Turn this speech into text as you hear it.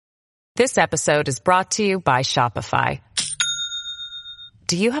This episode is brought to you by Shopify.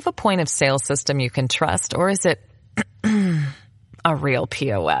 Do you have a point of sale system you can trust, or is it a real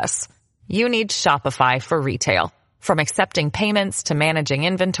POS? You need Shopify for retail. From accepting payments to managing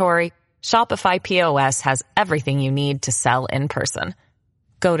inventory, Shopify POS has everything you need to sell in person.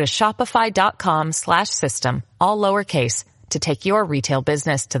 Go to shopify.com/system, all lowercase, to take your retail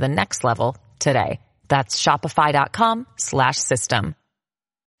business to the next level today. That's shopify.com/system.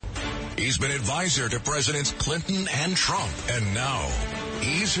 He's been advisor to Presidents Clinton and Trump, and now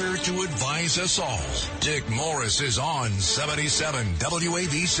he's here to advise us all. Dick Morris is on 77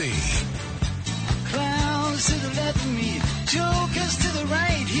 WABC. Clowns to the left of me, jokers to the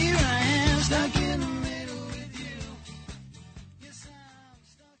right. Here I am, stuck in the middle with you. Yes, I'm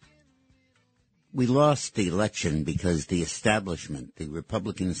stuck in the middle. We lost the election because the establishment, the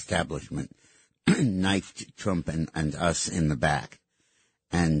Republican establishment, knifed Trump and us in the back.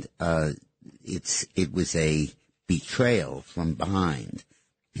 And it was a betrayal from behind,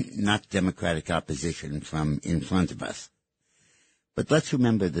 not Democratic opposition from in front of us. But let's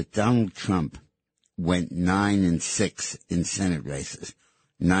remember that Donald Trump went 9-6 in Senate races,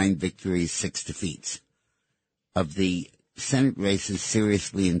 9 victories, 6 defeats. Of the Senate races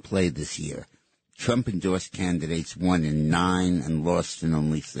seriously in play this year, Trump-endorsed candidates won in 9 and lost in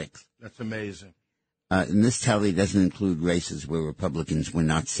only 6. That's amazing. And this tally doesn't include races where Republicans were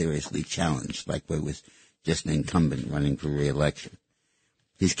not seriously challenged, like where it was just an incumbent running for re-election.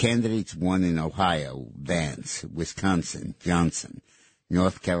 His candidates won in Ohio, Vance, Wisconsin, Johnson,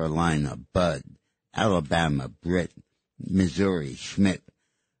 North Carolina, Budd, Alabama, Britt, Missouri, Schmidt,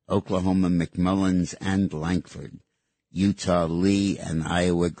 Oklahoma, McMullins and Lankford, Utah, Lee, and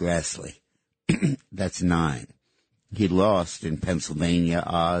Iowa, Grassley. That's 9. He lost in Pennsylvania,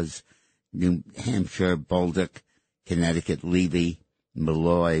 Oz, New Hampshire, Bolduc, Connecticut, Levy,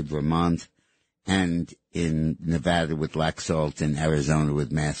 Malloy, Vermont, and in Nevada with Laxalt and Arizona with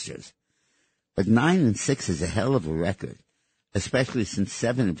Masters. But 9-6 is a hell of a record, especially since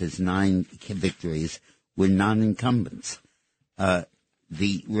 7 of his 9 victories were non-incumbents.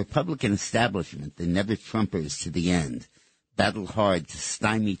 The Republican establishment, the never-Trumpers to the end, battled hard to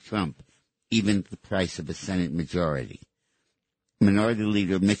stymie Trump, even at the price of a Senate majority. Minority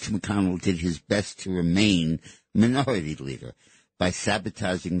Leader Mitch McConnell did his best to remain Minority Leader by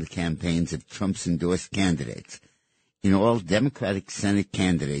sabotaging the campaigns of Trump's endorsed candidates. In all, Democratic Senate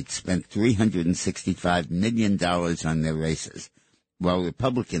candidates spent $365 million on their races, while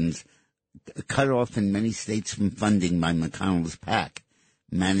Republicans, cut off in many states from funding by McConnell's PAC,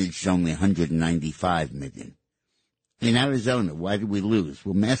 managed only $195 million. In Arizona, why did we lose?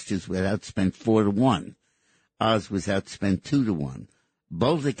 Well, Masters was outspent 4-1. Oz was outspent 2-1.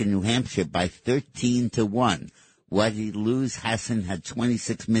 Bolduc in New Hampshire by 13-1. Why did he lose? Hassan had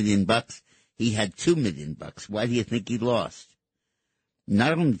 $26 million. He had $2 million. Why do you think he lost?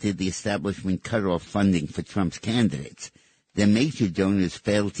 Not only did the establishment cut off funding for Trump's candidates, their major donors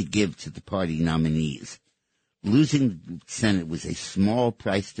failed to give to the party nominees. Losing the Senate was a small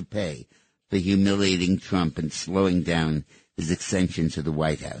price to pay for humiliating Trump and slowing down his ascension to the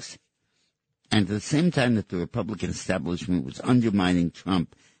White House. And at the same time that the Republican establishment was undermining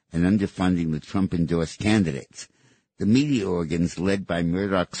Trump and underfunding the Trump-endorsed candidates, the media organs led by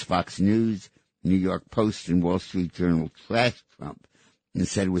Murdoch's Fox News, New York Post, and Wall Street Journal trashed Trump and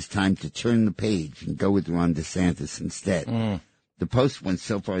said it was time to turn the page and go with Ron DeSantis instead. The Post went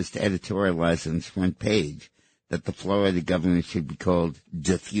so far as to editorialize on its front page that the Florida governor should be called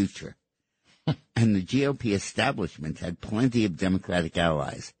the future. And the GOP establishment had plenty of Democratic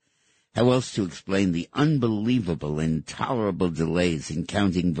allies. How else to explain the unbelievable, intolerable delays in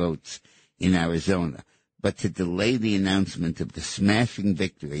counting votes in Arizona, but to delay the announcement of the smashing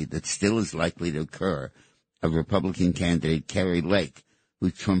victory that still is likely to occur of Republican candidate Kari Lake,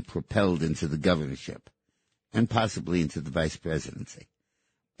 who Trump propelled into the governorship and possibly into the vice presidency.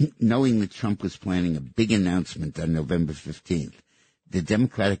 Knowing that Trump was planning a big announcement on November 15th, the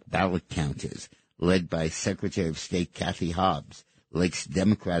Democratic ballot counters, led by Secretary of State Kathy Hobbs, Lake's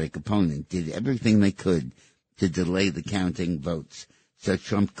Democratic opponent, did everything they could to delay the counting votes so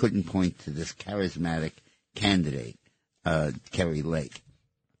Trump couldn't point to this charismatic candidate, Kari Lake.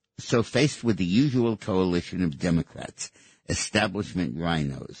 So faced with the usual coalition of Democrats, establishment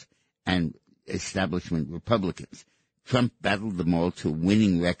rhinos, and establishment Republicans, Trump battled them all to a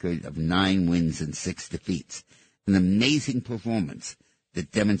winning record of 9 wins and 6 defeats, an amazing performance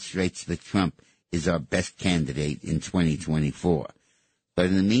that demonstrates that Trump is our best candidate in 2024. But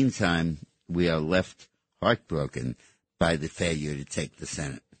in the meantime, we are left heartbroken by the failure to take the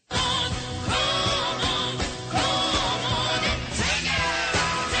Senate.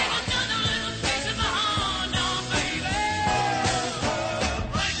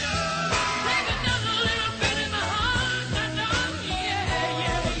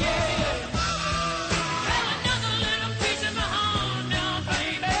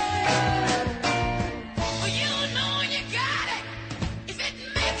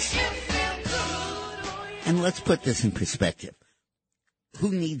 And let's put this in perspective. Who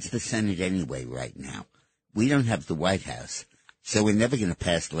needs the Senate anyway right now? We don't have the White House, so we're never going to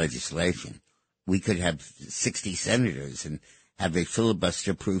pass legislation. We could have 60 senators and have a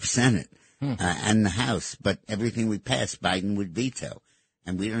filibuster-proof Senate and the House, but everything we pass, Biden would veto.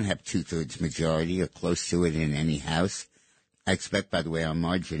 And we don't have two-thirds majority or close to it in any House. I expect, by the way, our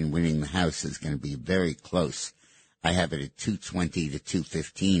margin in winning the House is going to be very close. I have it at 220 to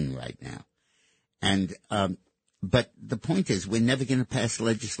 215 right now. And, but the point is, we're never going to pass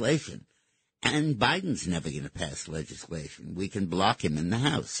legislation. And Biden's never going to pass legislation. We can block him in the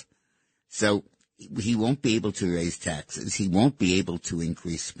House. So he won't be able to raise taxes. He won't be able to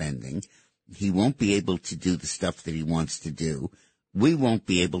increase spending. He won't be able to do the stuff that he wants to do. We won't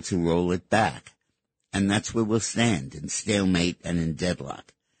be able to roll it back. And that's where we'll stand, in stalemate and in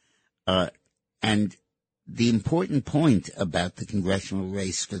deadlock. And the important point about the congressional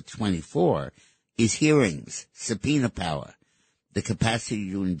race for 24 is hearings, subpoena power, the capacity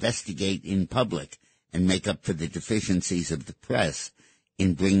to investigate in public and make up for the deficiencies of the press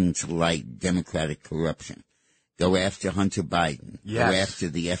in bringing to light Democratic corruption. Go after Hunter Biden. Yes. Go after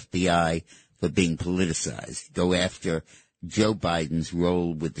the FBI for being politicized. Go after Joe Biden's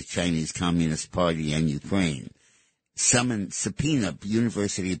role with the Chinese Communist Party and Ukraine. Subpoena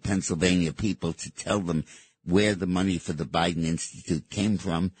University of Pennsylvania people to tell them where the money for the Biden Institute came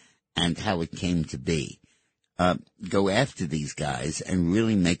from and how it came to be. Go after these guys and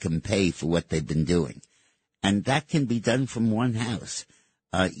really make them pay for what they've been doing. And that can be done from one house.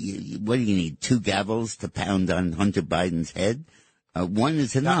 What do you need, 2 gavels to pound on Hunter Biden's head? One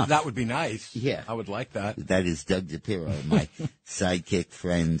is enough. That would be nice. Yeah. I would like that. That is Doug DePiro, my sidekick,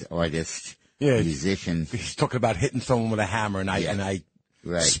 friend, artist, musician. He's talking about hitting someone with a hammer, and I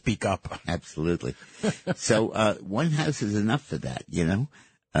Right. speak up. Absolutely. So one house is enough for that, you know?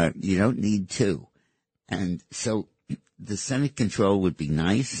 You don't need 2. And so the Senate control would be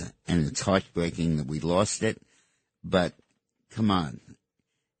nice, and it's heartbreaking that we lost it, but come on.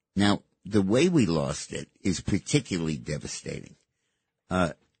 Now, the way we lost it is particularly devastating.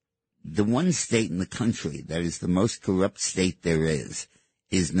 The one state in the country that is the most corrupt state there is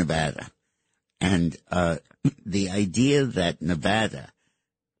Nevada. And the idea that Nevada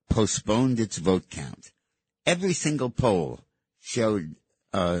postponed its vote count, every single poll showed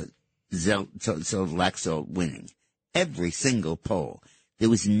Laxalt winning. Every single poll. There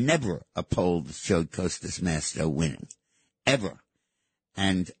was never a poll that showed Costas Masto winning. Ever.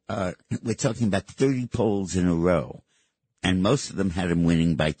 And we're talking about 30 polls in a row. And most of them had him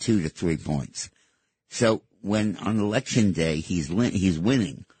winning by 2 to 3 points. So when on election day he's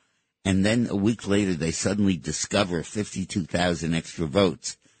winning, and then a week later they suddenly discover 52,000 extra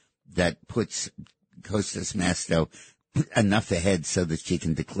votes that puts Costas Masto enough ahead so that she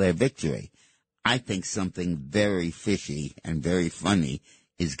can declare victory, I think something very fishy and very funny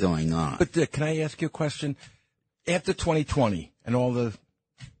is going on. But can I ask you a question? After 2020 and all the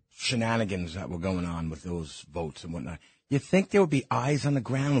shenanigans that were going on with those votes and whatnot, you think there would be eyes on the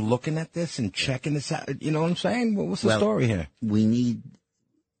ground looking at this and checking this out? You know what I'm saying? What's the story here?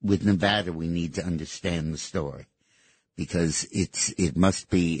 With Nevada, we need to understand the story because it must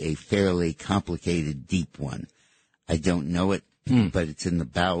be a fairly complicated, deep one. I don't know it, but it's in the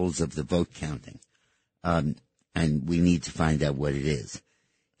bowels of the vote counting. And we need to find out what it is.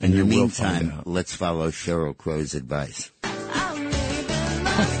 In the meantime, let's follow Sheryl Crow's advice.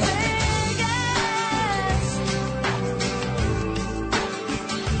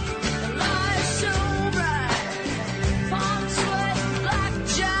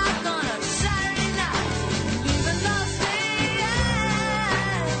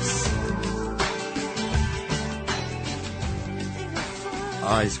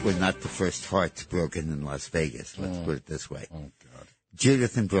 Ours were not the first hearts broken in Las Vegas. Let's put it this way. Oh, God.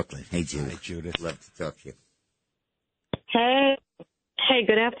 Judith in Brooklyn. Hey, Judith. Hi, Judith. Love to talk to you. Hey,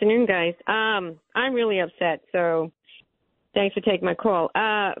 good afternoon, guys. I'm really upset, so thanks for taking my call.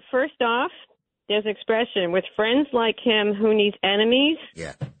 First off, there's an expression, with friends like him, who needs enemies?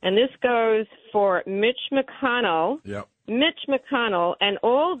 Yeah. And this goes for Mitch McConnell. Yep. Mitch McConnell and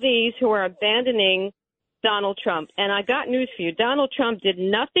all these who are abandoning Donald Trump. And I got news for you. Donald Trump did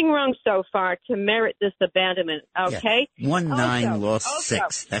nothing wrong so far to merit this abandonment, okay? Yeah. 1-9, lost also,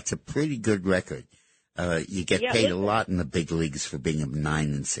 6. That's a pretty good record. You get paid a lot in the big leagues for being a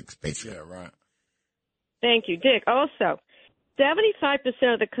 9-6 pitcher. Yeah, right. Thank you, Dick. Also,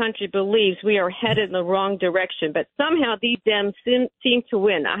 75% of the country believes we are headed in the wrong direction, but somehow these Dems seem to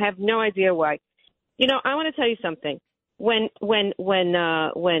win. I have no idea why. You know, I want to tell you something. when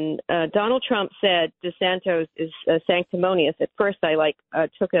Donald Trump said DeSantis is sanctimonious, at first I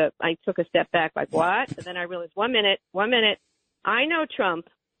took a step back, like what? And then I realized, one minute. I know Trump.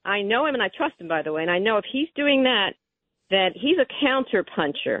 I know him, and I trust him, by the way. And I know if he's doing that he's a counter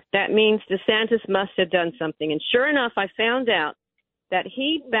puncher. That means DeSantis must have done something. And sure enough, I found out that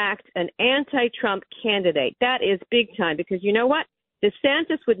he backed an anti-Trump candidate. That is big time, because you know what?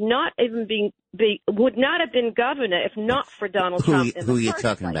 DeSantis would not even would not have been governor if not for Donald Trump. Who are you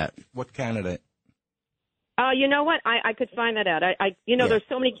talking about? What candidate? You know what? I could find that out. There's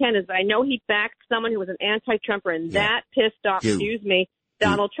so many candidates. I know he backed someone who was an anti-Trumper, and that pissed off,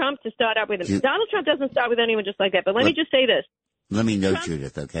 Donald Trump to start up with him. Donald Trump doesn't start with anyone just like that. But let me just say this. Let me know,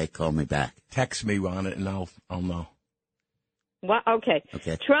 Judith, okay? Call me back. Text me on it, and I'll know. Well, okay.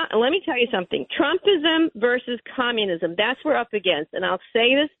 Okay. Let me tell you something. Trumpism versus communism, that's what we're up against. And I'll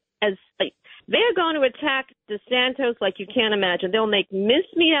say this they're going to attack DeSantis like you can't imagine. They'll make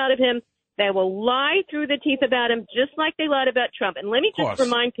mincemeat out of him. They will lie through the teeth about him just like they lied about Trump. And let me just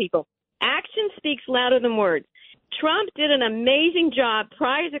remind people, action speaks louder than words. Trump did an amazing job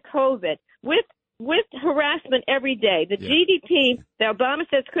prior to COVID with harassment every day. The GDP, the Obama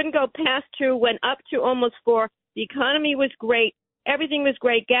says couldn't go past 2, went up to almost 4. The economy was great. Everything was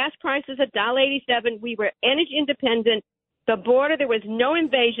great. Gas prices $1.87. We were energy independent. The border, there was no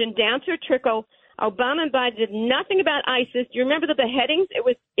invasion, down to a trickle. Obama and Biden did nothing about ISIS. Do you remember the beheadings? It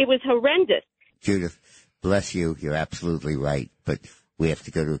was horrendous. Judith, bless you. You're absolutely right. But we have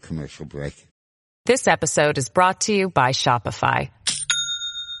to go to a commercial break. This episode is brought to you by Shopify.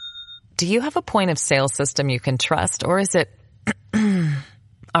 Do you have a point of sale system you can trust, or is it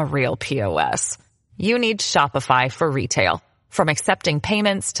a real POS? You need Shopify for retail. From accepting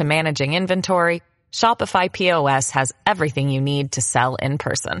payments to managing inventory, Shopify POS has everything you need to sell in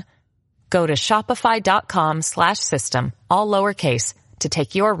person. Go to shopify.com/system, all lowercase, to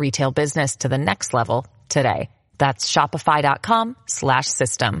take your retail business to the next level today. That's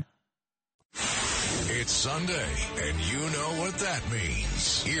shopify.com/system. It's Sunday, and you know what that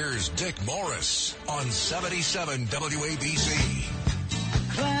means. Here's Dick Morris on 77 WABC.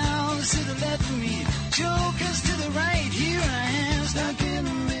 Clowns to the left of me, jokers to the right. Here I am, stuck in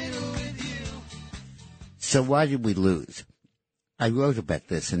the middle with you. So why did we lose? I wrote about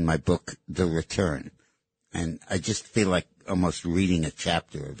this in my book, The Return, and I just feel like almost reading a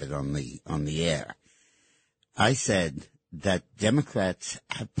chapter of it on the air. I said that Democrats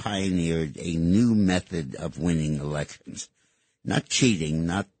have pioneered a new method of winning elections. Not cheating,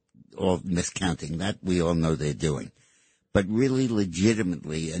 not all miscounting, that we all know they're doing, but really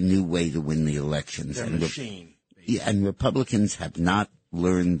legitimately a new way to win the elections. They're a machine. And Republicans have not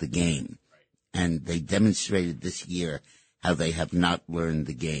learned the game. And they demonstrated this year how they have not learned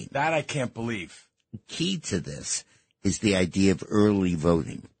the game. That I can't believe. Key to this is the idea of early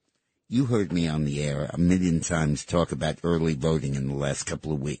voting. You heard me on the air a million times talk about early voting in the last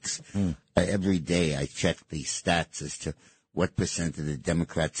couple of weeks. Every day I checked the stats as to what percent of the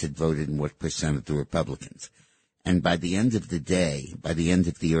Democrats had voted and what percent of the Republicans. And by the end of the day, by the end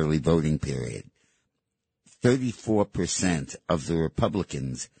of the early voting period, 34% of the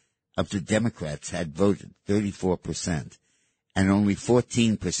Republicans, of the Democrats had voted, 34%, and only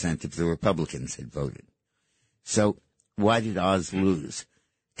 14% of the Republicans had voted. So why did Oz lose?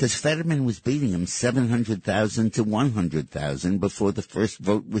 Because Fetterman was beating him 700,000 to 100,000 before the first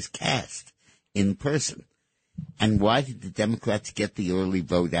vote was cast in person. And why did the Democrats get the early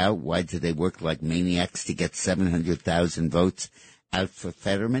vote out? Why did they work like maniacs to get 700,000 votes out for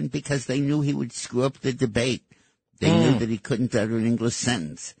Fetterman? Because they knew he would screw up the debate. They knew that he couldn't utter an English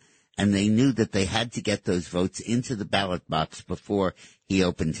sentence. And they knew that they had to get those votes into the ballot box before he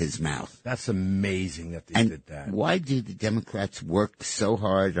opened his mouth. That's amazing that they did that. Why do the Democrats work so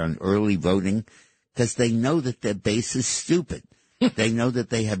hard on early voting? Because they know that their base is stupid. They know that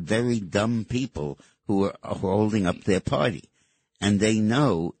they have very dumb people who are holding up their party. And they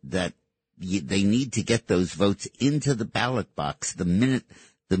know that they need to get those votes into the ballot box the minute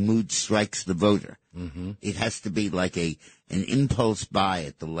the mood strikes the voter. Mm-hmm. It has to be like an impulse buy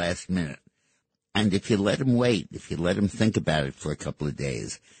at the last minute. And if you let them wait, if you let them think about it for a couple of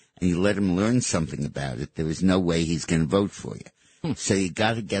days, and you let him learn something about it, there is no way he's going to vote for you. So you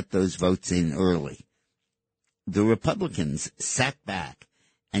got to get those votes in early. The Republicans sat back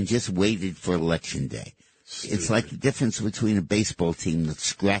and just waited for Election Day. Stupid. It's like the difference between a baseball team that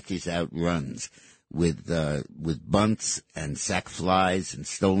scratches out runs with bunts and sac flies and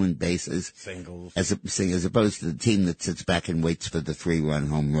stolen bases, singles, as opposed to the team that sits back and waits for the 3-run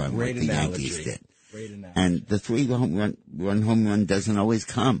home run like the Yankees did. And the 3-run home run doesn't always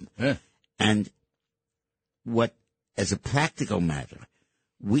come. Yeah. And what as a practical matter,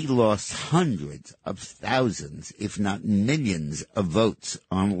 we lost hundreds of thousands, if not millions, of votes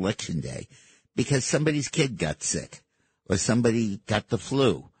on Election Day because somebody's kid got sick, or somebody got the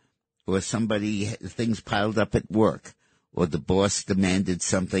flu, or things piled up at work, or the boss demanded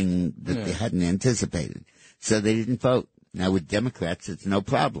something that they hadn't anticipated. So they didn't vote. Now with Democrats, it's no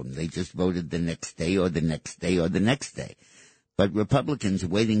problem. They just voted the next day or the next day or the next day. But Republicans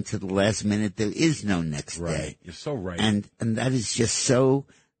waiting to the last minute, there is no next day. Right. You're so right. And that is just so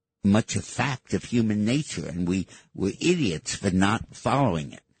much a fact of human nature, and we're idiots for not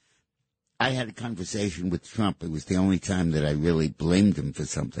following it. I had a conversation with Trump. It was the only time that I really blamed him for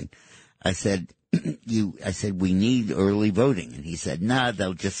something. I said, we need early voting. And he said, nah,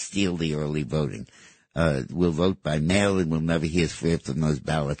 they'll just steal the early voting. We'll vote by mail and we'll never hear from those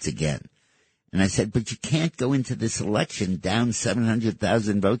ballots again. And I said, but you can't go into this election down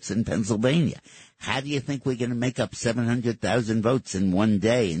 700,000 votes in Pennsylvania. How do you think we're going to make up 700,000 votes in one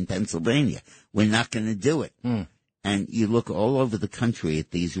day in Pennsylvania? We're not going to do it. And you look all over the country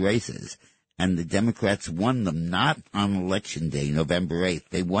at these races, and the Democrats won them not on Election Day, November 8th.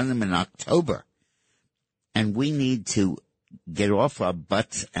 They won them in October. And we need to get off our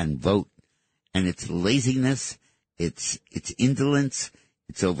butts and vote. And it's laziness, it's indolence,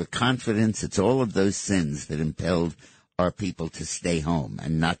 it's overconfidence, it's all of those sins that impelled our people to stay home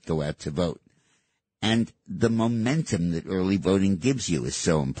and not go out to vote. And the momentum that early voting gives you is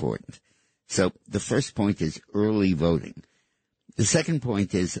so important. So the first point is early voting. The second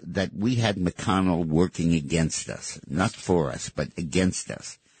point is that we had McConnell working against us, not for us, but against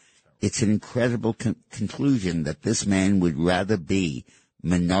us. It's an incredible conclusion that this man would rather be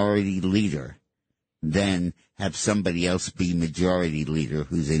minority leader than have somebody else be majority leader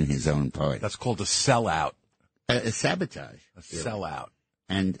who's in his own party. That's called a sellout. A sabotage. A sellout.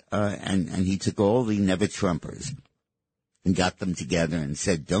 And he took all the never-Trumpers and got them together and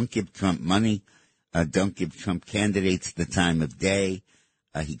said, don't give Trump money, don't give Trump candidates the time of day.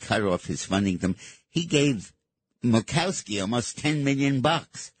 He cut off his funding to them. He gave Murkowski almost $10 million,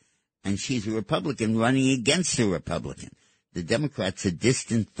 and she's a Republican running against a Republican. The Democrats a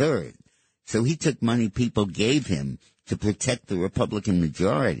distant third. So he took money people gave him to protect the Republican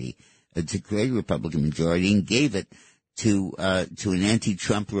majority, to create a Republican majority, and gave it to an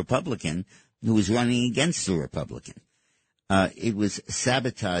anti-Trump Republican who was running against the Republican. It was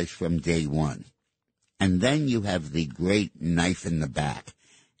sabotage from day one. And then you have the great knife in the back.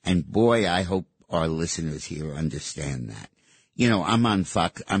 And boy, I hope our listeners here understand that. You know, I'm on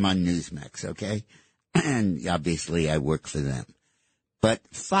Fox, I'm on Newsmax, okay? And obviously I work for them. But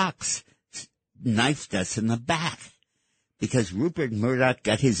Fox knifed us in the back because Rupert Murdoch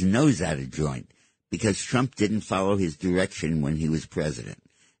got his nose out of joint because Trump didn't follow his direction when he was president,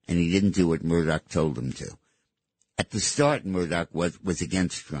 and he didn't do what Murdoch told him to. At the start, Murdoch was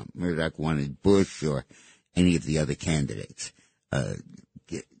against Trump. Murdoch wanted Bush or any of the other candidates,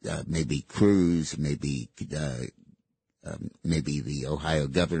 maybe Cruz, maybe the Ohio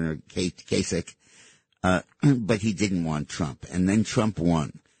governor, Kasich, but he didn't want Trump. And then Trump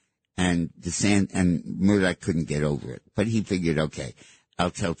won. And Murdoch couldn't get over it. But he figured, okay,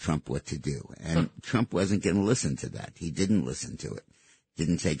 I'll tell Trump what to do. And Trump wasn't going to listen to that. He didn't listen to it.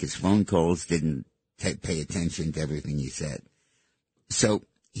 Didn't take his phone calls, didn't pay attention to everything he said. So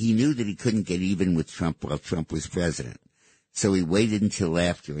he knew that he couldn't get even with Trump while Trump was president. So he waited until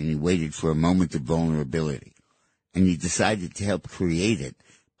after, and he waited for a moment of vulnerability. And he decided to help create it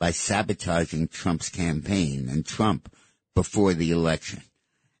by sabotaging Trump's campaign and Trump before the election.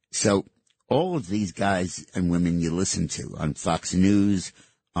 So all of these guys and women you listen to on Fox News,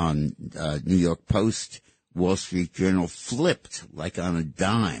 on New York Post, Wall Street Journal flipped like on a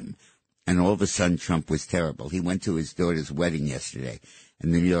dime. And all of a sudden Trump was terrible. He went to his daughter's wedding yesterday,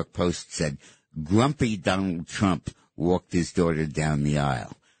 and the New York Post said, grumpy Donald Trump walked his daughter down the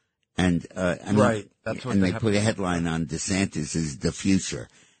aisle. And right. That's what they put a headline on DeSantis is the future.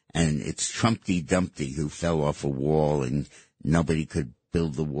 And it's Trumpty Dumpty who fell off a wall and nobody could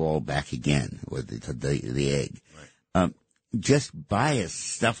build the wall back again, or the egg. Right. Just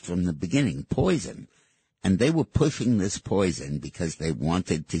biased stuff from the beginning, poison. And they were pushing this poison because they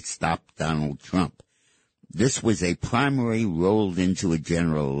wanted to stop Donald Trump. This was a primary rolled into a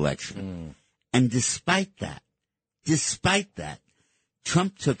general election. And despite that,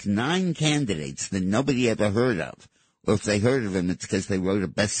 Trump took 9 candidates that nobody ever heard of. Or if they heard of him, it's because they wrote a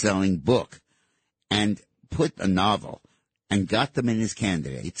best-selling book and put a novel and got them in as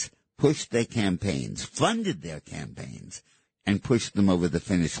candidates, pushed their campaigns, funded their campaigns, and pushed them over the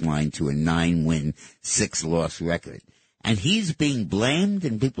finish line to a 9-win, 6-loss record. And he's being blamed,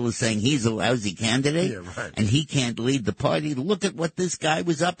 and people are saying he's a lousy candidate, and he can't lead the party. Look at what this guy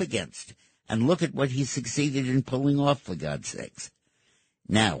was up against, and look at what he succeeded in pulling off, for God's sakes.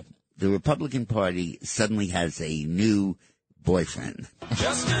 Now, the Republican Party suddenly has a new boyfriend.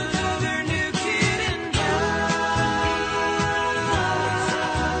 Just another new kid in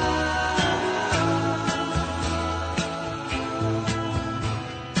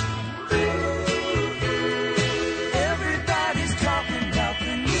Everybody's talking about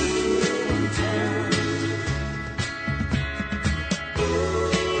the new kid in town.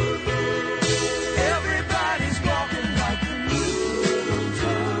 Everybody's walking like the new kid in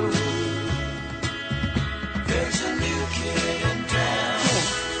town. There's a new kid in town.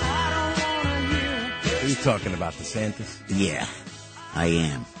 I don't wanna hear it. Are you talking about DeSantis? Yeah, I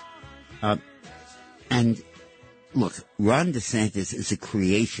am. And look, Ron DeSantis is a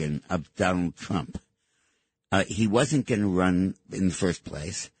creation of Donald Trump. He wasn't going to run in the first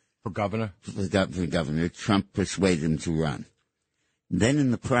place. For governor? For governor. Trump persuaded him to run. Then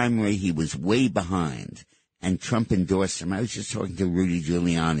in the primary, he was way behind, and Trump endorsed him. I was just talking to Rudy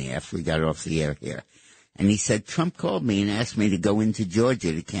Giuliani after we got off the air here. And he said, Trump called me and asked me to go into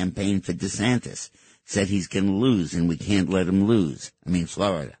Georgia to campaign for DeSantis. Said he's going to lose, and we can't let him lose. I mean,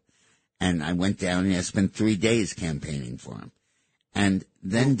 Florida. And I went down and I spent 3 days campaigning for him. And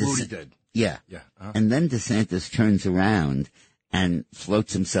then Rudy did. Yeah. Yeah. Uh-huh. And then DeSantis turns around and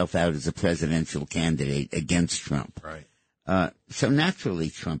floats himself out as a presidential candidate against Trump. Right. So naturally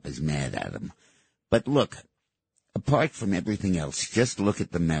Trump is mad at him. But look, apart from everything else, just look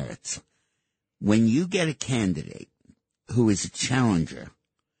at the merits. When you get a candidate who is a challenger,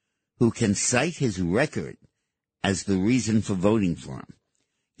 who can cite his record as the reason for voting for him,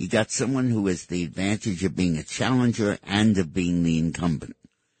 you got someone who has the advantage of being a challenger and of being the incumbent.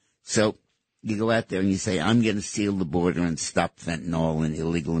 So you go out there and you say, I'm going to seal the border and stop fentanyl and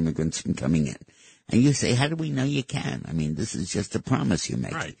illegal immigrants from coming in. And you say, how do we know you can? I mean, this is just a promise you're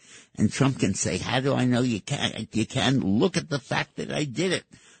making. Right. And Trump can say, how do I know you can? You can. Look at the fact that I did it.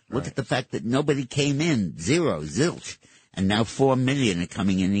 Look at the fact that nobody came in. Zero, zilch. And now 4 million are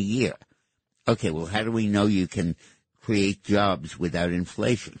coming in a year. Okay, well, how do we know you can create jobs without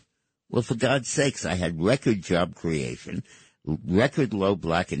inflation? Well, for God's sakes, I had record job creation, record low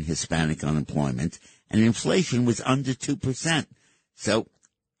black and Hispanic unemployment, and inflation was under 2%. So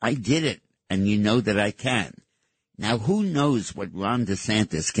I did it, and you know that I can. Now, who knows what Ron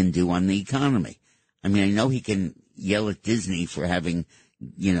DeSantis can do on the economy? I mean, I know he can yell at Disney for having,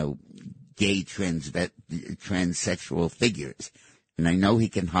 gay transsexual figures. And I know he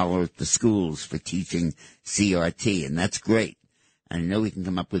can holler at the schools for teaching CRT, and that's great. And I know he can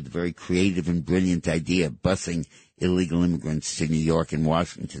come up with a very creative and brilliant idea of busing illegal immigrants to New York and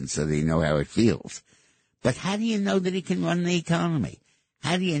Washington so they know how it feels. But how do you know that he can run the economy?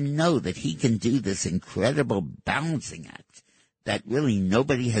 How do you know that he can do this incredible balancing act that really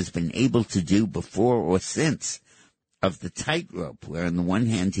nobody has been able to do before or since, of the tightrope, where on the one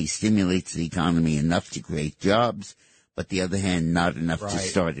hand he stimulates the economy enough to create jobs, but the other hand not enough to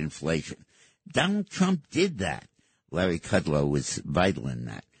start inflation? Donald Trump did that. Larry Kudlow was vital in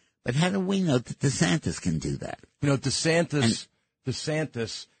that. But how do we know that DeSantis can do that? DeSantis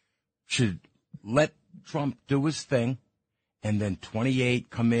should let Trump do his thing, and then 28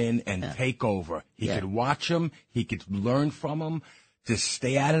 come in and take over. He could watch him. He could learn from him. Just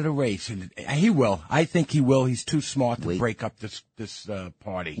stay out of the race. And he will. I think he will. He's too smart to break up this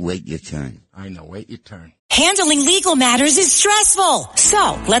party. Wait your turn. I know. Wait your turn. Handling legal matters is stressful.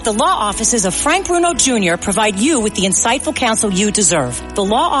 So, let the law offices of Frank Bruno Jr. provide you with the insightful counsel you deserve. The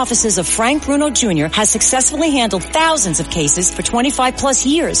law offices of Frank Bruno Jr. has successfully handled thousands of cases for 25 plus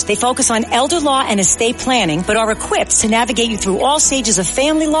years. They focus on elder law and estate planning, but are equipped to navigate you through all stages of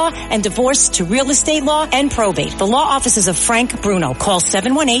family law and divorce to real estate law and probate. The law offices of Frank Bruno. Call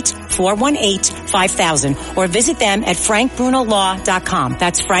 718-418-5000 or visit them at frankbrunolaw.com.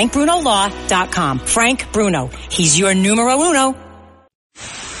 That's frankbrunolaw.com. Frank Bruno. He's your numero uno.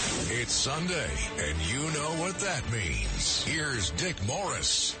 It's Sunday, and you know what that means. Here's Dick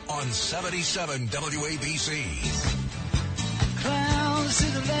Morris on 77 WABC. Clowns to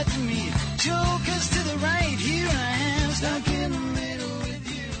the left of me, jokers to the right. Here I am, stuck in the middle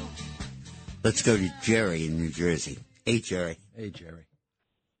with you. Let's go to Jerry in New Jersey. Hey, Jerry. Hey, Jerry.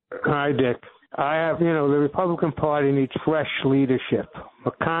 Hi, Dick. I have, the Republican Party needs fresh leadership.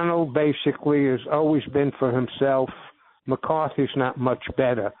 McConnell basically has always been for himself. McCarthy's not much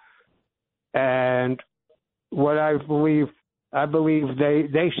better. And what I believe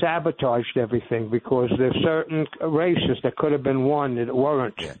they sabotaged everything because there's certain races that could have been won that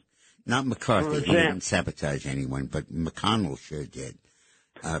weren't. Yeah. Not McCarthy. For He example- didn't sabotage anyone, but McConnell sure did.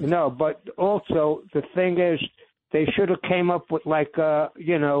 No, but also the thing is, they should have came up with like, what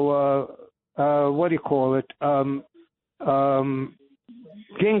do you call it?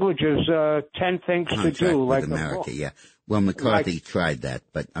 Gingrich 10 things to Contract do, with like America, yeah. Well, McCarthy tried that,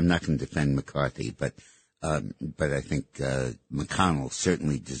 but I'm not going to defend McCarthy, but I think McConnell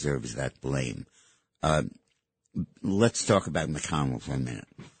certainly deserves that blame. Let's talk about McConnell for a minute.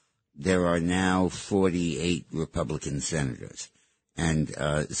 There are now 48 Republican senators, and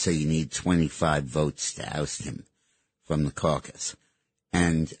so you need 25 votes to oust him from the caucus.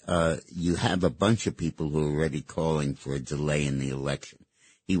 And you have a bunch of people who are already calling for a delay in the election.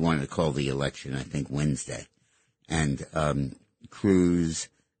 He wanted to call the election, I think, Wednesday. And Cruz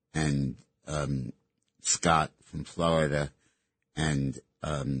and Scott from Florida and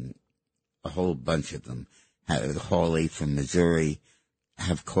a whole bunch of them, Hawley from Missouri,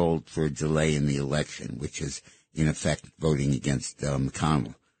 have called for a delay in the election, which is, in effect, voting against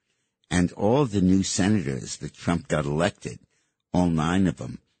McConnell. And all the new senators that Trump got elected, all 9 of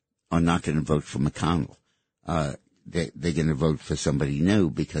them, are not going to vote for McConnell. They're going to vote for somebody new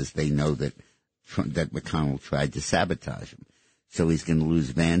because they know that McConnell tried to sabotage him. So he's going to lose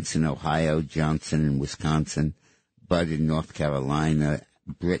Vance in Ohio, Johnson in Wisconsin, Budd in North Carolina,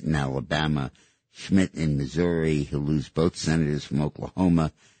 Britt in Alabama, Schmidt in Missouri. He'll lose both senators from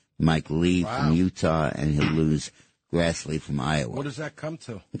Oklahoma, Mike Lee from Utah, and he'll lose Grassley from Iowa. What does that come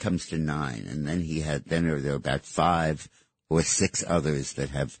to? It comes to 9, and then there are about 5 or 6 others that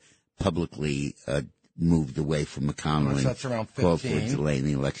have publicly moved away from McConnell and that's around 15. called for a delay in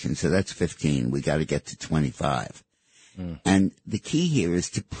the election. So that's 15. We got to get to 25. And the key here is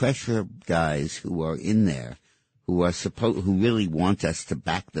to pressure guys who are in there, who really want us to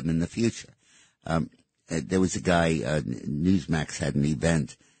back them in the future. There was a guy, Newsmax had an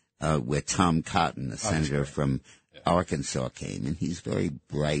event where Tom Cotton, a senator from Arkansas, came, and he's very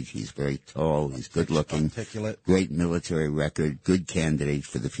bright, he's very tall, he's good looking, articulate, great military record, good candidate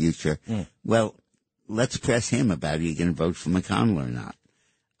for the future. Well, let's press him about are you going to vote for McConnell or not.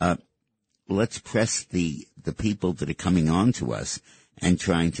 Let's press the people that are coming on to us and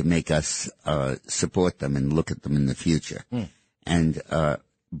trying to make us support them and look at them in the future. And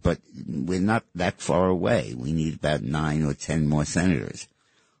but we're not that far away. We need about 9 or 10 more senators.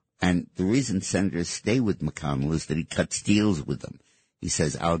 And the reason senators stay with McConnell is that he cuts deals with them. He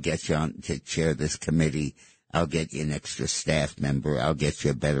says, I'll get you on to chair this committee. I'll get you an extra staff member. I'll get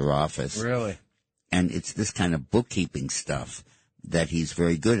you a better office. Really? And it's this kind of bookkeeping stuff that he's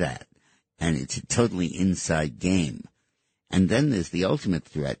very good at. And it's a totally inside game. And then there's the ultimate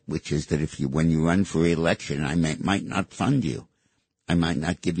threat, which is that when you run for re-election, I might not fund you. I might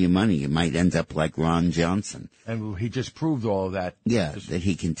not give you money. You might end up like Ron Johnson. And he just proved all of that. Yeah, that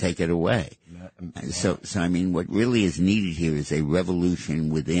he can take it away. So I mean, what really is needed here is a revolution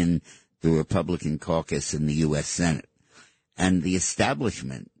within the Republican caucus in the U.S. Senate. And the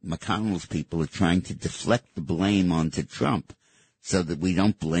establishment, McConnell's people, are trying to deflect the blame onto Trump so that we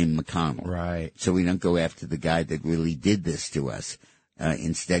don't blame McConnell. Right. So we don't go after the guy that really did this to us.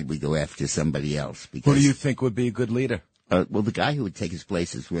 Instead, we go after somebody else. Because, Who do you think would be a good leader? Well, the guy who would take his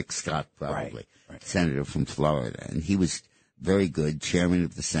place is Rick Scott, probably, Right. senator from Florida. And he was very good, chairman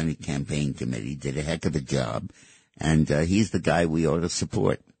of the Senate Campaign Committee, did a heck of a job. And he's the guy we ought to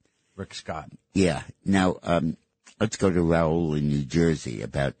support. Rick Scott. Yeah. Now, let's go to Raul in New Jersey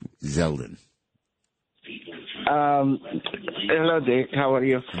about Zeldin. Hello, Dick. How are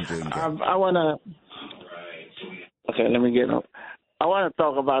you? I'm doing good. I want to. Okay, let me get up. I want to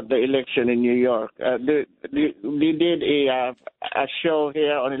talk about the election in New York. They did a show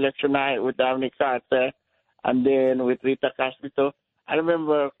here on election night with Dominic Carter and then with Rita Castillo. I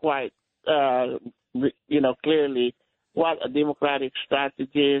remember quite, clearly what a Democratic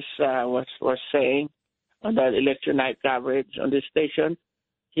strategist was saying on that election night coverage on this station.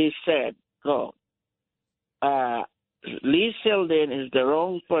 He said, Lee Zeldin is the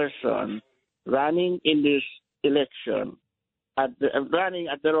wrong person running in this election. Running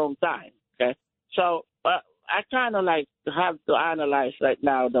at the wrong time. Okay, so I kind of have to analyze right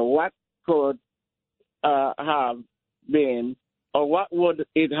now what could have been or what would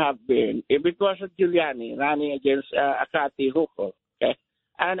it have been if because of Giuliani running against Kathy Hochul. Okay,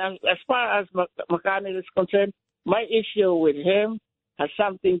 and as far as McConnell is concerned, my issue with him has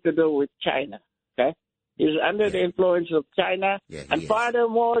something to do with China. Okay. He's under the influence of China, and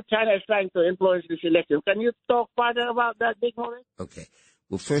furthermore, China is trying to influence this election. Can you talk further about that, Dick Morris? Okay.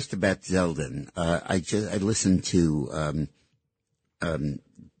 Well, first about Zeldin, I listened to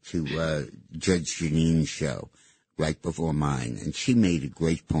Judge Jeanine's show right before mine, and she made a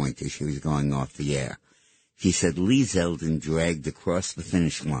great point as she was going off the air. She said Lee Zeldin dragged across the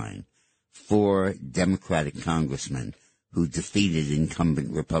finish line 4 Democratic congressmen who defeated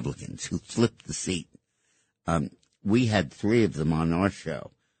incumbent Republicans, who flipped the seat. We had 3 of them on our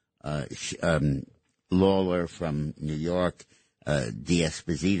show. Lawler from New York,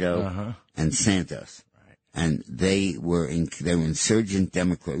 D'Esposito, and Santos. Right. And they were insurgent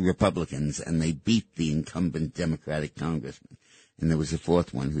Republicans, and they beat the incumbent Democratic congressman. And there was a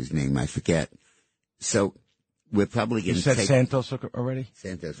 4th one whose name I forget. So we're probably going to take... You said Santos already?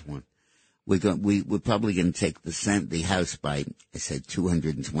 Santos won. We're probably going to take the House by, I said,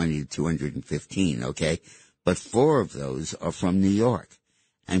 220 to 215, okay? But 4 of those are from New York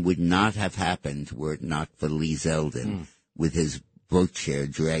and would not have happened were it not for Lee Zeldin with his boat chair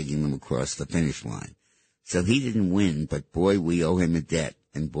dragging them across the finish line. So he didn't win, but boy, we owe him a debt.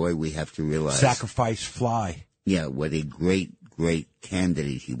 And boy, we have to realize... Sacrifice fly. Yeah, what a great, great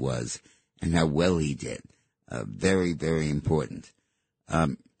candidate he was and how well he did. Very, very important.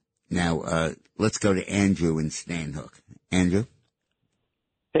 Now, let's go to Andrew in Stanhook. Andrew?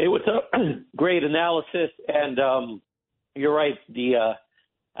 Hey, what's up? Great analysis. And you're right,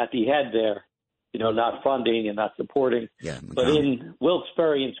 at the head there, not funding and not supporting. Yeah, but in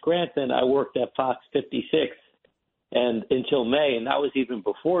Wilkes-Barre and Scranton, I worked at Fox 56 and until May, and that was even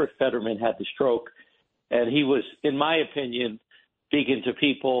before Fetterman had the stroke. And he was, in my opinion, speaking to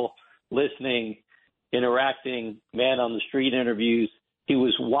people, listening, interacting, man on the street interviews. He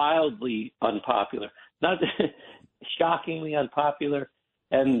was wildly unpopular, not shockingly unpopular.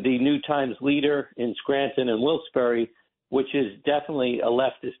 And the New Times leader in Scranton and Wilkes-Barre, which is definitely a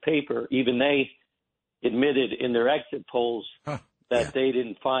leftist paper, even they admitted in their exit polls that they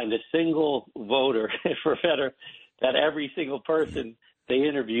didn't find a single voter for Fetter, that every single person they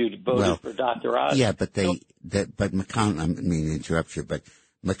interviewed voted for Dr. Oz. Yeah, but but McConnell, I mean to interrupt you, but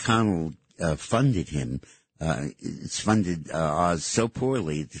McConnell funded him. It's funded Oz so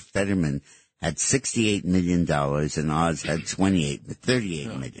poorly that Fetterman had $68 million and Oz had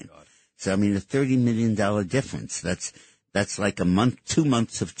 $38 million. So, I mean, a $30 million difference. That's like 2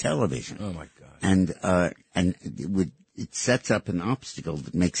 months of television. Oh my God. And it sets up an obstacle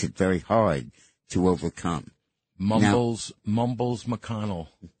that makes it very hard to overcome. Mumbles McConnell.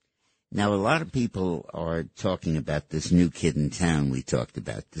 Now, a lot of people are talking about this new kid in town we talked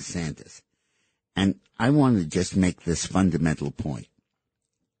about, DeSantis. And I want to just make this fundamental point.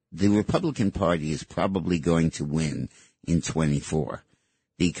 The Republican Party is probably going to win in 24.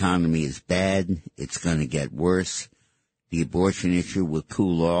 The economy is bad. It's going to get worse. The abortion issue will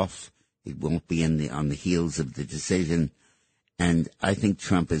cool off. It won't be on the heels of the decision. And I think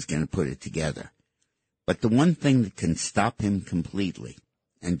Trump is going to put it together. But the one thing that can stop him completely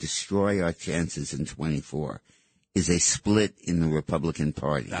and destroy our chances in 24 is a split in the Republican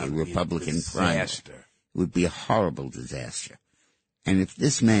Party, a Republican primary. It would be a horrible disaster. And if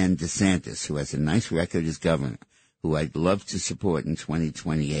this man, DeSantis, who has a nice record as governor, who I'd love to support in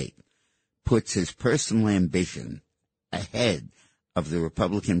 2028, puts his personal ambition ahead of the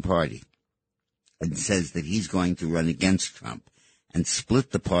Republican Party and says that he's going to run against Trump and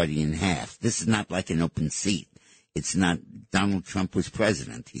split the party in half, this is not like an open seat. It's not Donald Trump was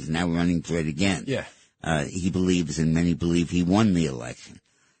president. He's now running for it again. Yeah. He believes, and many believe, he won the election.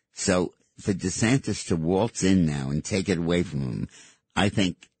 So for DeSantis to waltz in now and take it away from him, I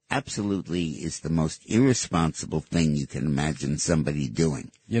think absolutely is the most irresponsible thing you can imagine somebody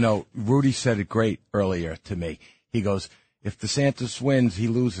doing. Rudy said it great earlier to me. He goes, if DeSantis wins, he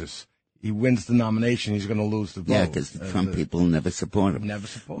loses. He wins the nomination, he's going to lose the vote. Yeah, because the Trump people never support him.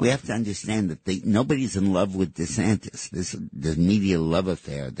 We have to understand that nobody's in love with DeSantis. The media love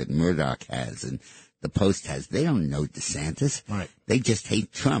affair that Murdoch has and the Post has. They don't know DeSantis. Right. They just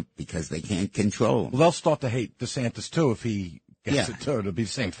hate Trump because they can't control him. Well, they'll start to hate DeSantis, too, if he gets it, too. It'll be the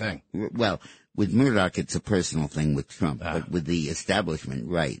same thing. Well, with Murdoch, it's a personal thing with Trump. But with the establishment,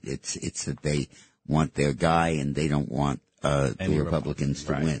 right, it's that they want their guy and they don't want the Republicans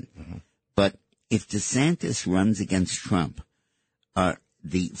to win. Mm-hmm. But if DeSantis runs against Trump,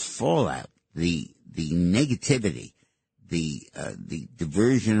 the fallout, the negativity, the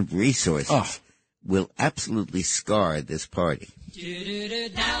diversion of resources will absolutely scar this party.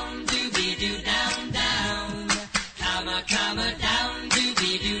 Down, doobie-doo, down, down. Comma, down,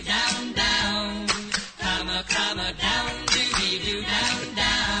 doobie-doo, down, down. Comma, down, doobie-doo, down,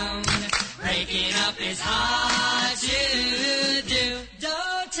 down. Breaking up is hard to do.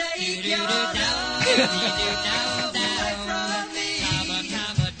 Don't take your down, down, down.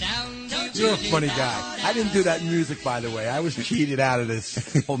 Comma, down. Don't you You're a funny guy. I didn't do that music, by the way. I was cheated out of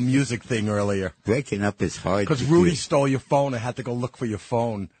this whole music thing earlier. Breaking up is hard. Because Rudy stole your phone. I had to go look for your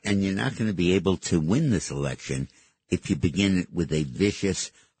phone. And you're not going to be able to win this election if you begin it with a vicious,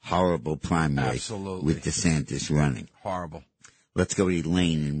 horrible primary. Absolutely. With DeSantis running. Horrible. Let's go to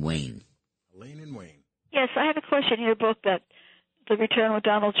Elaine and Wayne. Elaine and Wayne. Yes, I have a question in your book that The Return with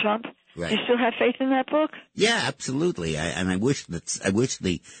Donald Trump. Right. Do you still have faith in that book? Yeah, absolutely. I wish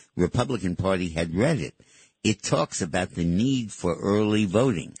the Republican Party had read it. It talks about the need for early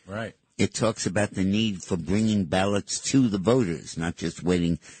voting. Right. It talks about the need for bringing ballots to the voters, not just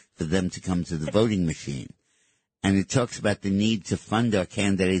waiting for them to come to the voting machine. And it talks about the need to fund our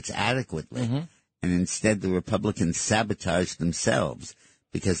candidates adequately. Mm-hmm. And instead, the Republicans sabotaged themselves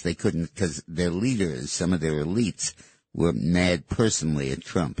because they couldn't, because their leaders, some of their elites, were mad personally at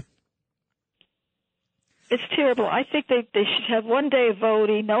Trump. It's terrible. I think they should have 1 day of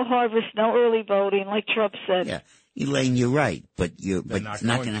voting, no harvest, no early voting, like Trump said. Yeah, Elaine, you're right, but it's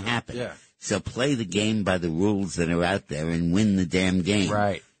not going to happen. Yeah. So play the game by the rules that are out there and win the damn game.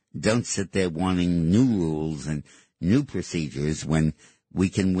 Right. Don't sit there wanting new rules and new procedures when we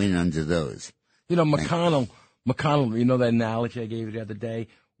can win under those. You know, McConnell, you know that analogy I gave you the other day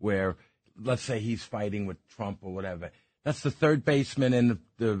where, let's say he's fighting with Trump or whatever. That's the third baseman and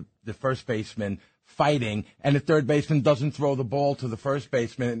the first baseman fighting, and the third baseman doesn't throw the ball to the first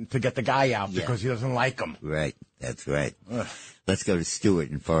baseman to get the guy out because he doesn't like him. Right. That's right. Ugh. Let's go to Stuart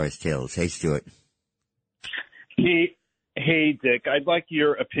in Forest Hills. Hey, Stuart. Hey, Dick. I'd like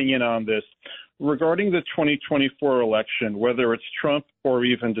your opinion on this. Regarding the 2024 election, whether it's Trump or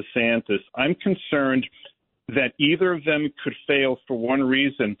even DeSantis, I'm concerned that either of them could fail for one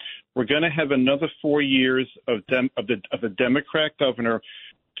reason. We're going to have another 4 years of a Democrat governor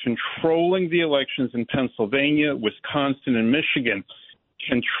controlling the elections in Pennsylvania, Wisconsin, and Michigan.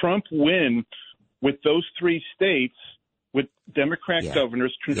 Can Trump win with those three states with Democrat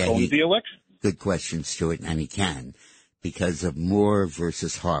governors controlling the election? Good question, Stuart, and he can, because of Moore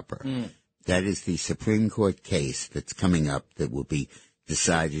versus Harper. That is the Supreme Court case that's coming up that will be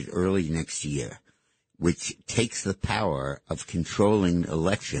decided early next year, which takes the power of controlling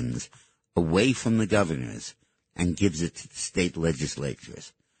elections away from the governors and gives it to the state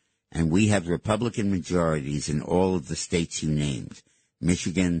legislatures. And we have Republican majorities in all of the states you named,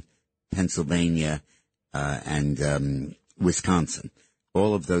 Michigan, Pennsylvania, and Wisconsin.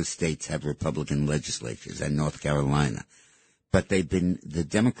 All of those states have Republican legislatures, and North Carolina. But the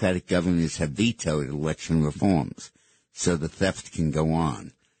Democratic governors have vetoed election reforms, so the theft can go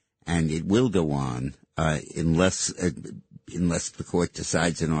on. And it will go on, unless the court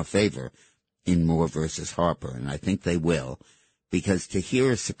decides in our favor in Moore versus Harper. And I think they will. Because to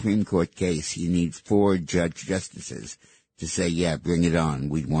hear a Supreme Court case, you need 4 judge justices to say, yeah, bring it on.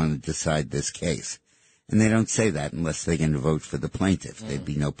 We want to decide this case. And they don't say that unless they're going to vote for the plaintiff. There'd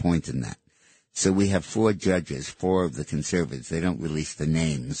be no point in that. So we have 4 judges, 4 of the conservatives. They don't release the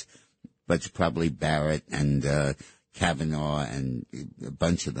names, but it's probably Barrett and Kavanaugh and a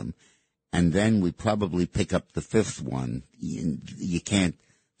bunch of them. And then we probably pick up the 5th one. You can't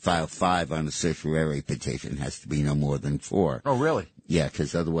file 5 on a certiorari petition. It has to be no more than 4. Oh, really? Yeah,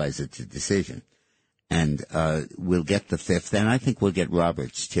 because otherwise it's a decision. And we'll get the 5th, and I think we'll get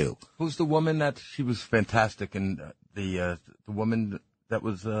Roberts, too. Who's the woman she was fantastic, and the woman that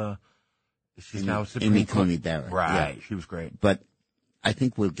was, she's now Supreme Amy Court. Coney Barrett. Right, Yeah. she was great. But I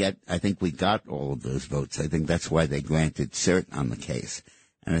think we got all of those votes. I think that's why they granted cert on the case.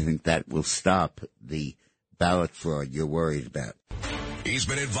 And I think that will stop the ballot fraud you're worried about. He's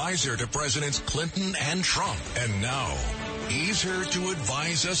been advisor to Presidents Clinton and Trump. And now, he's here to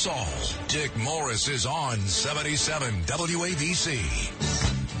advise us all. Dick Morris is on 77 WABC.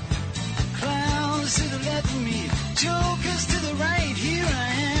 Clowns to the left of me, jokers to the right. Here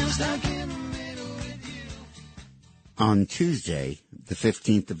I am, stuck in the middle with you. On Tuesday, the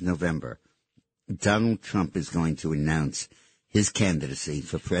 15th of November, Donald Trump is going to announce his candidacy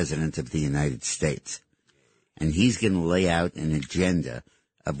for President of the United States. And he's going to lay out an agenda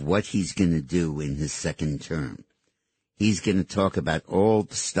of what he's going to do in his second term. He's going to talk about all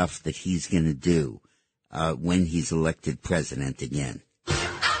the stuff that he's going to do when he's elected president again.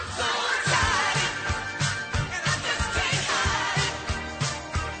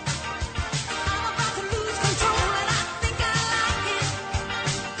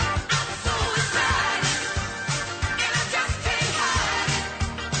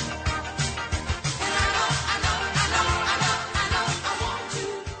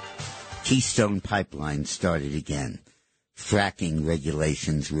 Keystone Pipeline started again. Fracking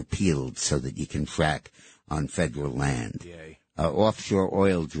regulations repealed so that you can frack on federal land. Yay. Offshore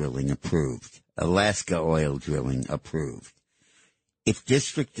oil drilling approved. Alaska oil drilling approved. If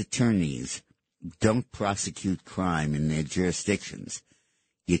district attorneys don't prosecute crime in their jurisdictions,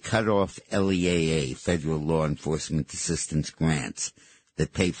 you cut off LEAA, federal law enforcement assistance grants,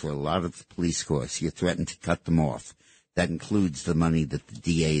 that pay for a lot of the police course. You threaten to cut them off. That includes the money that the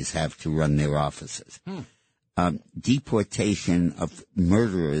DAs have to run their offices. Deportation of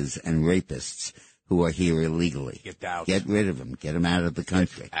murderers and rapists who are here illegally. Get out. Get rid of them. Get them out of the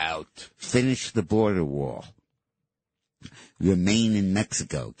country. Get out. Finish the border wall. Remain in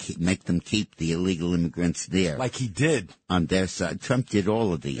Mexico. Make them keep the illegal immigrants there. Like he did. On their side. Trump did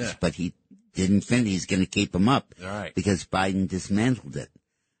all of these, but he didn't finish. He's going to keep them up. All right. Because Biden dismantled it.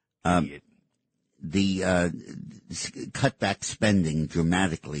 Cut back spending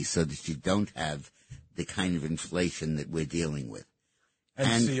dramatically so that you don't have the kind of inflation that we're dealing with.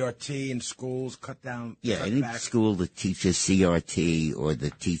 And CRT in schools, cut down. Yeah, cut any back. school that teaches CRT or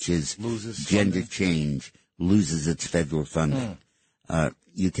that teaches Loses gender funding. change loses its federal funding.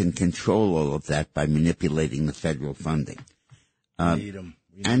 You can control all of that by manipulating the federal funding. Need 'em.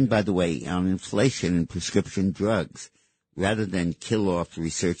 And by the way, on inflation and prescription drugs, rather than kill off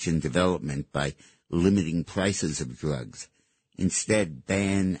research and development by limiting prices of drugs, instead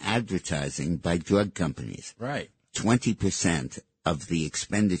ban advertising by drug companies. Right. 20% of the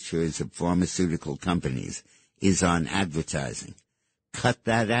expenditures of pharmaceutical companies is on advertising. Cut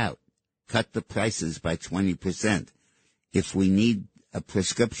that out. Cut the prices by 20%. If we need a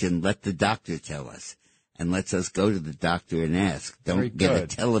prescription, let the doctor tell us. And let's us go to the doctor and ask. Don't get a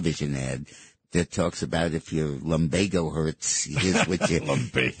television ad that talks about if your lumbago hurts, here's what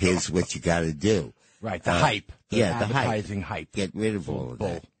you got to do. Right, the hype. The advertising hype. Get rid of all of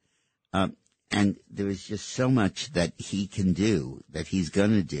that. And there is just so much that he can do, that he's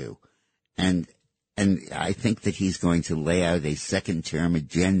going to do. And I think that he's going to lay out a second-term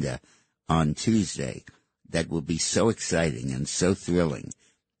agenda on Tuesday that will be so exciting and so thrilling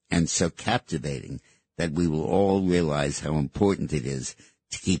and so captivating that we will all realize how important it is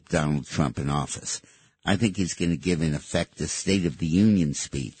to keep Donald Trump in office. I think he's going to give, in effect, a State of the Union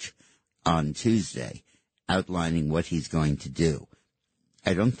speech on Tuesday outlining what he's going to do.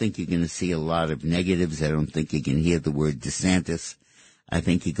 I don't think you're going to see a lot of negatives. I don't think you can hear the word DeSantis. I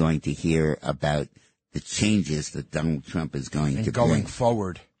think you're going to hear about the changes that Donald Trump is going to bring. Going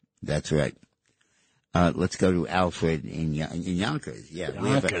forward. That's right. Let's go to Alfred in Yonkers. Yeah, we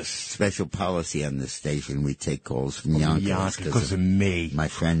have a special policy on this station. We take calls from Yonkers because of me. My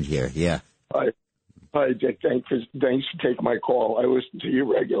friend here, yeah. Hi, Dick. Thanks for taking my call. I listen to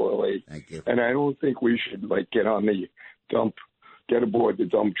you regularly. Thank you. And I don't think we should, get aboard the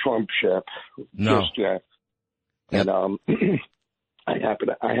dump Trump ship just yet. Yep. And I happen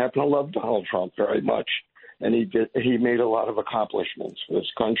to love Donald Trump very much, and he made a lot of accomplishments for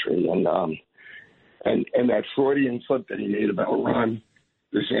this country. And that Freudian slip that he made about Ron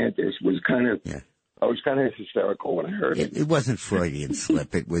DeSantis was I was kind of hysterical when I heard it. It wasn't Freudian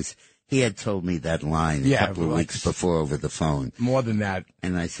slip. It was, he had told me that line a couple of weeks before over the phone. More than that.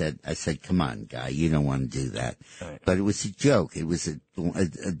 And I said, come on, guy, you don't want to do that. Right. But it was a joke. It was a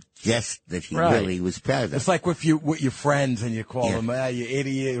jest that he really was proud of. It's like with your friends and you call them, you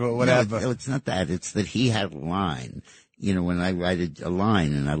idiot or whatever. No, it's not that. It's that he had a line. You know, when I write a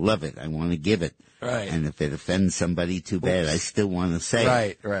line and I love it, I want to give it. Right. And if it offends somebody, too bad. I still want to say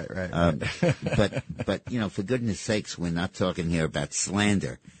it. Right. But, you know, for goodness sakes, we're not talking here about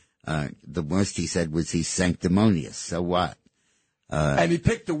slander. The worst he said was he's sanctimonious. So what? And he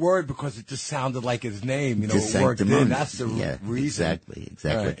picked the word because it just sounded like his name. You know, it worked in. That's the reason. Exactly.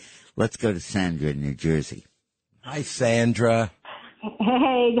 Right. Let's go to Sandra in New Jersey. Hi, Sandra.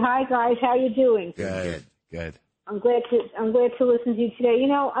 Hey, hi guys. How you doing? Good. I'm glad to listen to you today. You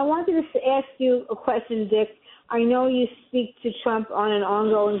know, I wanted to ask you a question, Dick. I know you speak to Trump on an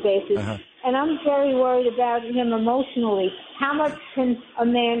ongoing basis, and I'm very worried about him emotionally. How much can a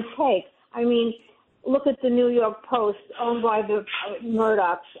man take? I mean, look at the New York Post, owned by the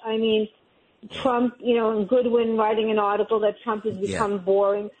Murdochs. I mean, Trump, you know, and Goodwin writing an article that Trump has become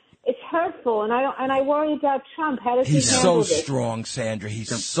boring. It's hurtful, and I worry about Trump. How does he handle this? He's so strong, Sandra.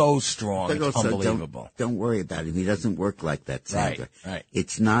 He's so strong. But it's also, unbelievable. Don't worry about him. He doesn't work like that, Sandra. Right.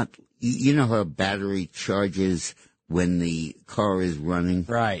 It's not. You know how a battery charges when the car is running?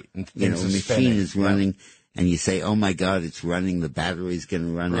 Right. You know, the machine is running, and you say, oh, my God, it's running. The battery's going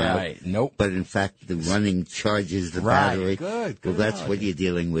to run out. Right. Nope. But, in fact, the running charges the battery. Good well, that's what you're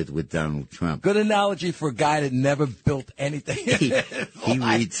dealing with Donald Trump. Good analogy for a guy that never built anything. He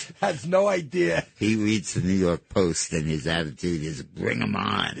reads. Has no idea. He reads the New York Post, and his attitude is, bring them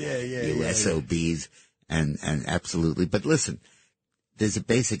on, you SOBs. And absolutely. But listen, there's a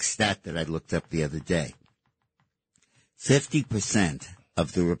basic stat that I looked up the other day. 50%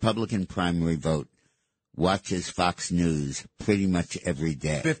 of the Republican primary vote watches Fox News pretty much every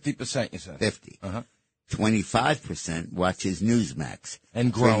day. 50%, you said. 50. 25% watches Newsmax.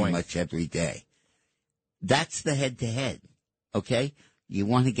 And growing. Pretty much every day. That's the head-to-head, okay? You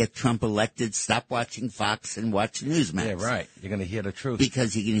want to get Trump elected, stop watching Fox and watch Newsmax. Yeah, right. You're going to hear the truth.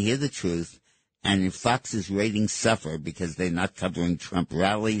 Because you can hear the truth. And if Fox's ratings suffer because they're not covering Trump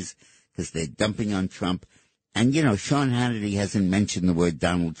rallies, because they're dumping on Trump. And, you know, Sean Hannity hasn't mentioned the word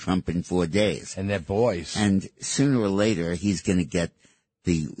Donald Trump in 4 days. And they're boys. And sooner or later, he's going to get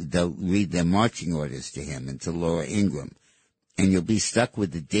they'll read their marching orders to him and to Laura Ingraham. And you'll be stuck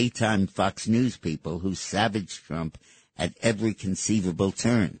with the daytime Fox News people who savage Trump at every conceivable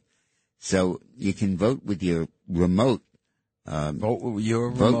turn. So you can vote with your remote. Vote with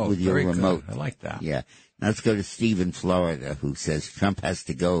your Vote with your Very remote. good. I like that. Yeah. Now let's go to Steve in Florida, who says Trump has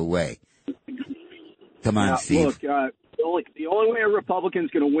to go away. Come on, Steve. Look, the only way a Republican's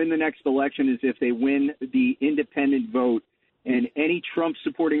going to win the next election is if they win the independent vote, and any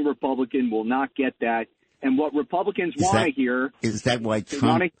Trump-supporting Republican will not get that. And what Republicans want to hear is that why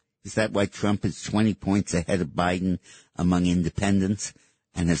Trump is 20 points ahead of Biden among independents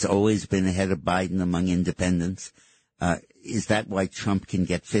and has always been ahead of Biden among independents? Is that why Trump can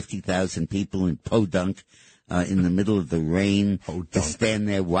get 50,000 people in Podunk in the middle of the rain to stand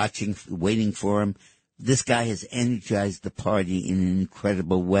there waiting for him? This guy has energized the party in an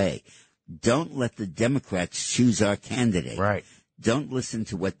incredible way. Don't let the Democrats choose our candidate. Right. Don't listen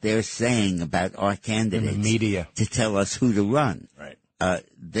to what they're saying about our candidates. In the media. To tell us who to run. Right.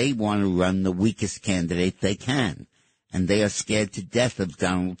 They want to run the weakest candidate they can. And they are scared to death of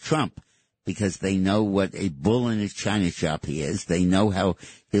Donald Trump because they know what a bull in a china shop he is. They know how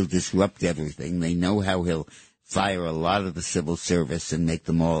he'll disrupt everything. They know how he'll fire a lot of the civil service and make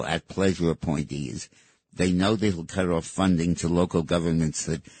them all at-pleasure appointees. They know that he'll cut off funding to local governments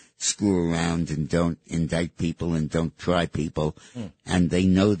that screw around and don't indict people and don't try people. And they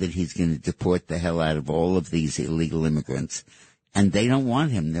know that he's going to deport the hell out of all of these illegal immigrants. And they don't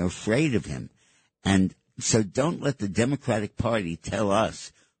want him. They're afraid of him. And so don't let the Democratic Party tell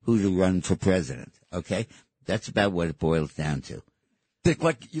us who to run for president, okay? That's about what it boils down to. Dick,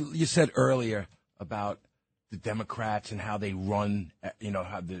 like you said earlier about the Democrats and how they run,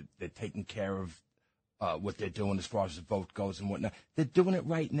 how they're taking care of what they're doing as far as the vote goes and whatnot. They're doing it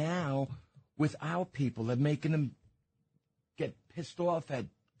right now with our people. They're making them get pissed off at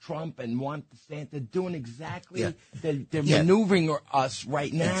Trump and want to stand. They're doing exactly. Yeah. They're maneuvering us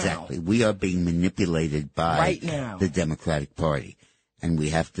right now. Exactly. We are being manipulated by the Democratic Party, and we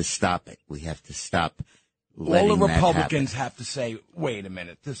have to stop it. We have to stop letting all the that Republicans happen. have to say, "Wait a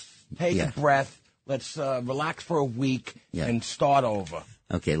minute. Just take a breath. Let's relax for a week and start over."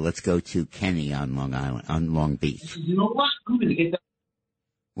 Okay, let's go to Kenny on Long Island, on Long Beach. You know what? I'm going to get that.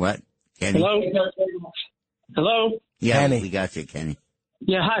 What? Kenny? Hello? Hello? Yeah, Kenny. We got you, Kenny.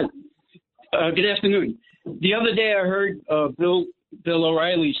 Yeah, hi. Good afternoon. The other day I heard Bill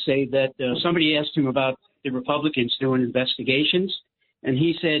O'Reilly say that somebody asked him about the Republicans doing investigations, and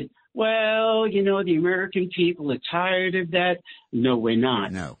he said, well, the American people are tired of that. No, we're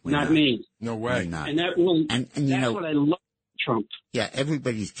not. No, we're not me. No way. We're not. And that really, and that's what I love. Trump. Yeah,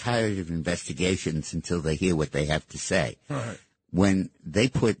 everybody's tired of investigations until they hear what they have to say. Right. When they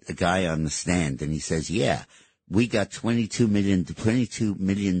put a guy on the stand and he says, yeah, we got $22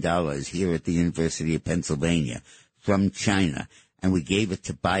 million here at the University of Pennsylvania from China, and we gave it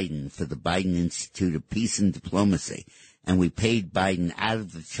to Biden for the Biden Institute of Peace and Diplomacy, and we paid Biden out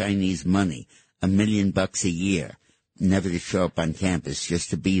of the Chinese money $1 million a year, never to show up on campus, just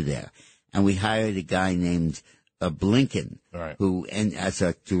to be there. And we hired a guy named Blinken, who, and as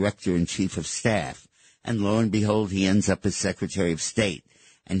a director and chief of staff, and lo and behold, he ends up as Secretary of State,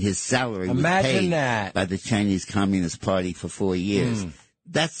 and his salary was paid by the Chinese Communist Party for 4 years.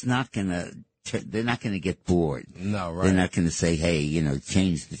 That's not gonna. They're not gonna get bored. No, right? They're not gonna say, "Hey,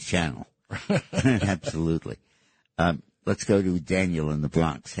 change the channel." Absolutely. Let's go to Daniel in the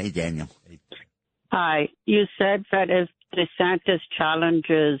Bronx. Hey, Daniel. Hi. You said that if DeSantis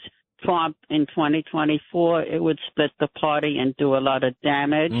challenges Trump in 2024, it would split the party and do a lot of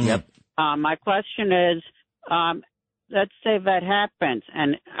damage. Yep. My question is, let's say that happens,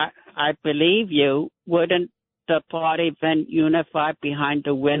 and I believe you, wouldn't the party then unify behind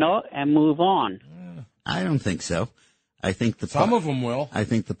the winner and move on? I don't think so. I think some of them will. I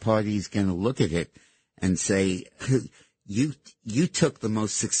think the party's going to look at it and say, you took the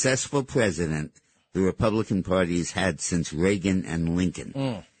most successful president the Republican Party has had since Reagan and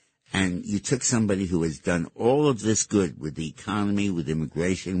Lincoln. And you took somebody who has done all of this good with the economy, with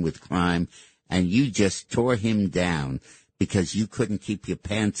immigration, with crime, and you just tore him down because you couldn't keep your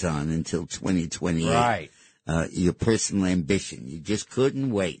pants on until 2028. Right. Your personal ambition. You just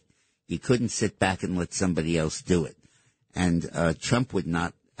couldn't wait. You couldn't sit back and let somebody else do it. And Trump would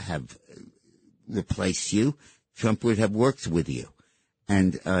not have replaced you. Trump would have worked with you.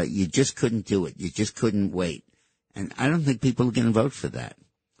 And you just couldn't do it. You just couldn't wait. And I don't think people are going to vote for that.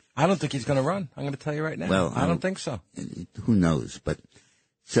 I don't think he's going to run. I'm going to tell you right now. Well, I don't think so. Who knows? But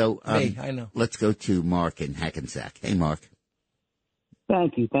so I know. Let's go to Mark in Hackensack. Hey, Mark.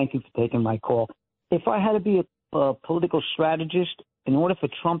 Thank you. Thank you for taking my call. If I had to be a political strategist, in order for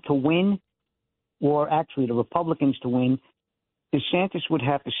Trump to win, or actually the Republicans to win, DeSantis would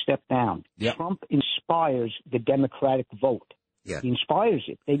have to step down. Yep. Trump inspires the Democratic vote. Yeah. He inspires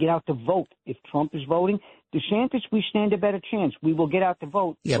it. They get out to vote. If Trump is voting, DeSantis, we stand a better chance. We will get out to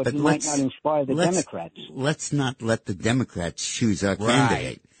vote, but he might not inspire the Democrats. Let's not let the Democrats choose our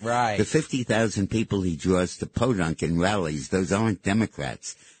candidate. Right. The 50,000 people he draws to Podunk and rallies, those aren't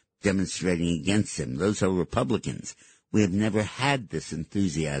Democrats demonstrating against him. Those are Republicans. We have never had this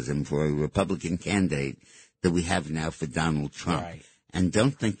enthusiasm for a Republican candidate that we have now for Donald Trump. Right. And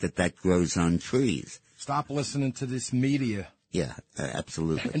don't think that that grows on trees. Stop listening to this media. Yeah,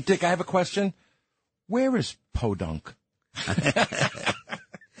 absolutely. And Dick, I have a question. Where is Podunk?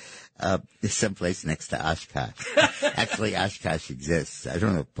 Someplace next to Oshkosh. Actually, Oshkosh exists. I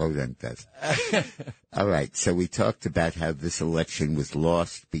don't know if Podunk does. All right. So we talked about how this election was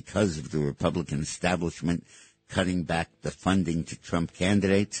lost because of the Republican establishment cutting back the funding to Trump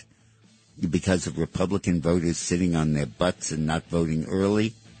candidates, because of Republican voters sitting on their butts and not voting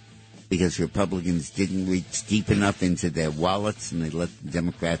early, because Republicans didn't reach deep enough into their wallets and they let the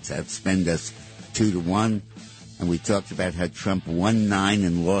Democrats outspend us 2-1. And we talked about how Trump won 9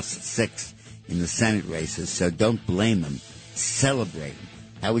 and lost 6 in the Senate races. So don't blame him. Celebrate him.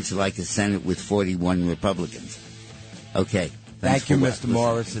 How would you like a Senate with 41 Republicans? Okay. Thank you, Mr.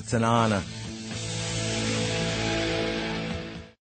 Morris. It's an honor.